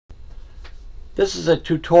This is a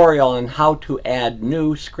tutorial on how to add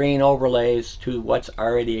new screen overlays to what's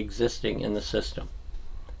already existing in the system.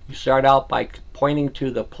 You start out by pointing to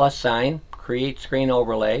the plus sign, Create Screen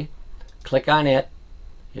Overlay. Click on it.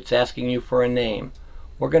 It's asking you for a name.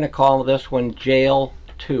 We're going to call this one Jail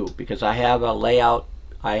 2 because I have a layout,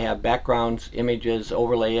 I have backgrounds, images,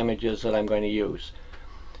 overlay images that I'm going to use.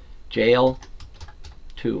 Jail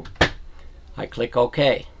 2. I click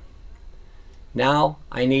OK. Now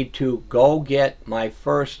I need to go get my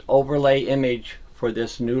first overlay image for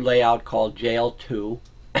this new layout called Jail 2,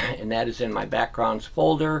 and that is in my backgrounds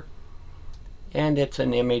folder, and it's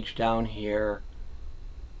an image down here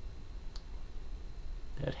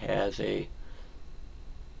that has a,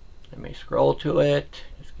 let me scroll to it,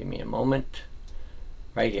 just give me a moment,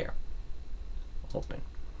 right here, open.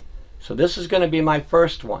 So this is going to be my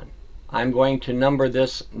first one. I'm going to number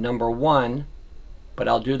this number 1, but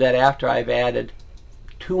I'll do that after I've added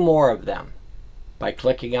 2 more of them by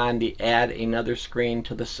clicking on the Add Another Screen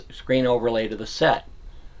to the Screen Overlay to the set.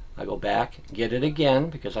 I go back, get it again,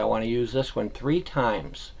 because I want to use this one 3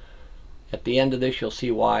 times. At the end of this, you'll see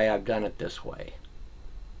why I've done it this way.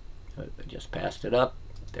 I just passed it up.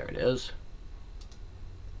 There it is.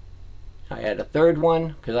 I add a 3rd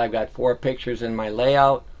one because I've got 4 pictures in my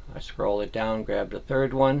layout. I scroll it down, grab the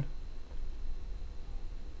 3rd one.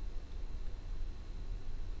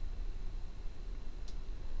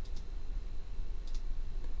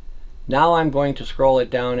 Now I'm going to scroll it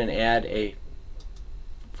down and add a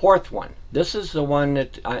 4th one. This is the one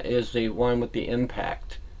that is the one with the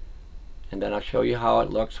impact. And then I'll show you how it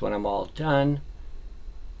looks when I'm all done.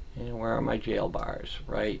 And where are my jail bars?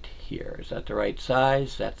 Right here. Is that the right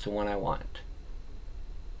size? That's the one I want.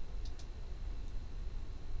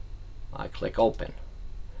 I click open.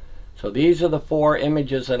 So these are the 4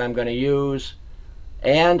 images that I'm going to use.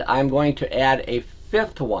 And I'm going to add a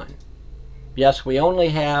 5th one. Yes, we only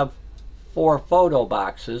have 4 photo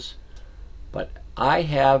boxes, but I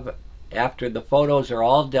have, after the photos are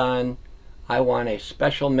all done, I want a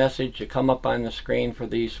special message to come up on the screen for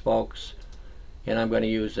these folks, and I'm going to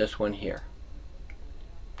use this one here.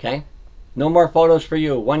 Okay? No more photos for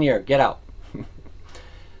you. 1 year. Get out.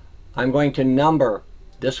 I'm going to number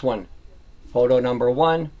this one. Photo number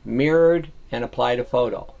 1, mirrored and apply to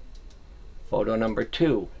photo. Photo number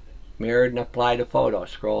 2, mirrored and apply to photo.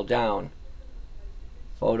 Scroll down.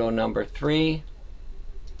 Photo number 3,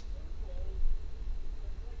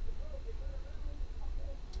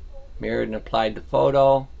 mirrored and applied to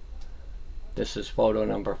photo. This is photo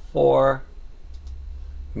number 4,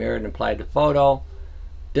 mirrored and applied to photo.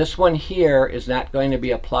 This one here is not going to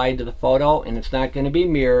be applied to the photo, and it's not going to be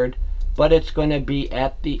mirrored, but it's going to be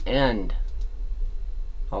at the end.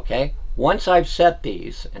 Okay? Once I've set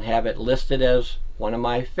these and have it listed as one of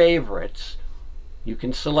my favorites, you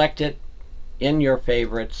can select it in your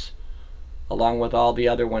favorites along with all the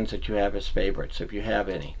other ones that you have as favorites if you have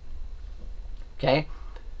any. Okay?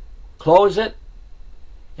 Close it,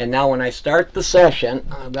 and now when I start the session,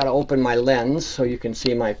 I've got to open my lens so you can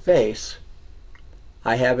see my face.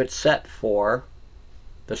 I have it set for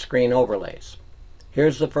the screen overlays.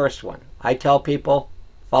 Here's the first one. I tell people,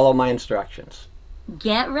 follow my instructions.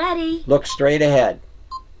 Get ready. Look straight ahead.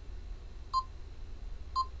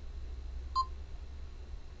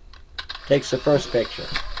 Takes the first picture.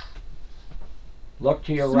 Look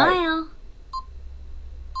to your right. Smile.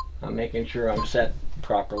 I'm making sure I'm set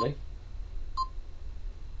properly.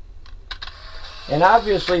 And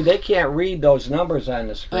obviously they can't read those numbers on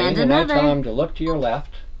the screen, and I tell them to look to your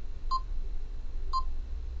left.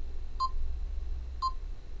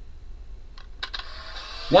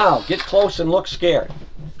 Now get close and look scared.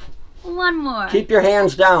 1 more. Keep your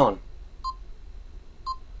hands down.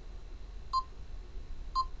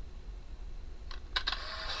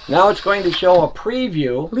 Now it's going to show a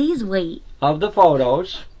preview Please wait. of the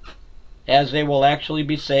photos as they will actually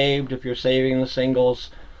be saved. If you're saving the singles,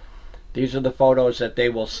 these are the photos that they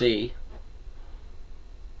will see.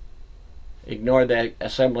 Ignore the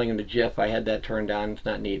assembling of the GIF. I had that turned on. It's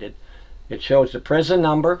not needed. It shows the prison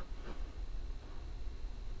number,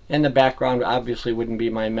 and the background obviously wouldn't be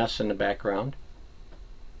my mess in the background.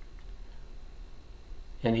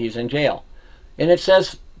 And he's in jail. And it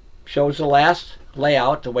says, shows the last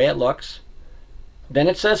layout, the way it looks. Then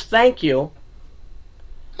it says thank you.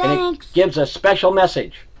 Thanks. And it gives a special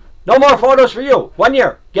message. No more photos for you. 1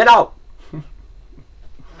 year. Get out.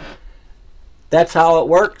 That's how it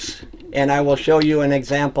works, and I will show you an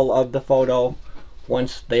example of the photo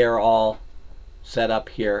once they are all set up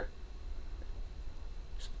here.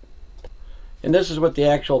 And this is what the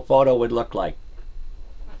actual photo would look like,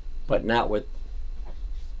 but not with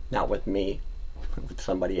me, with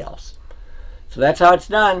somebody else. So that's how it's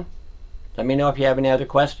done. Let me know if you have any other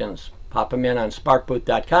questions. Pop them in on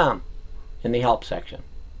sparkbooth.com in the help section.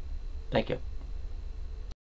 Thank you.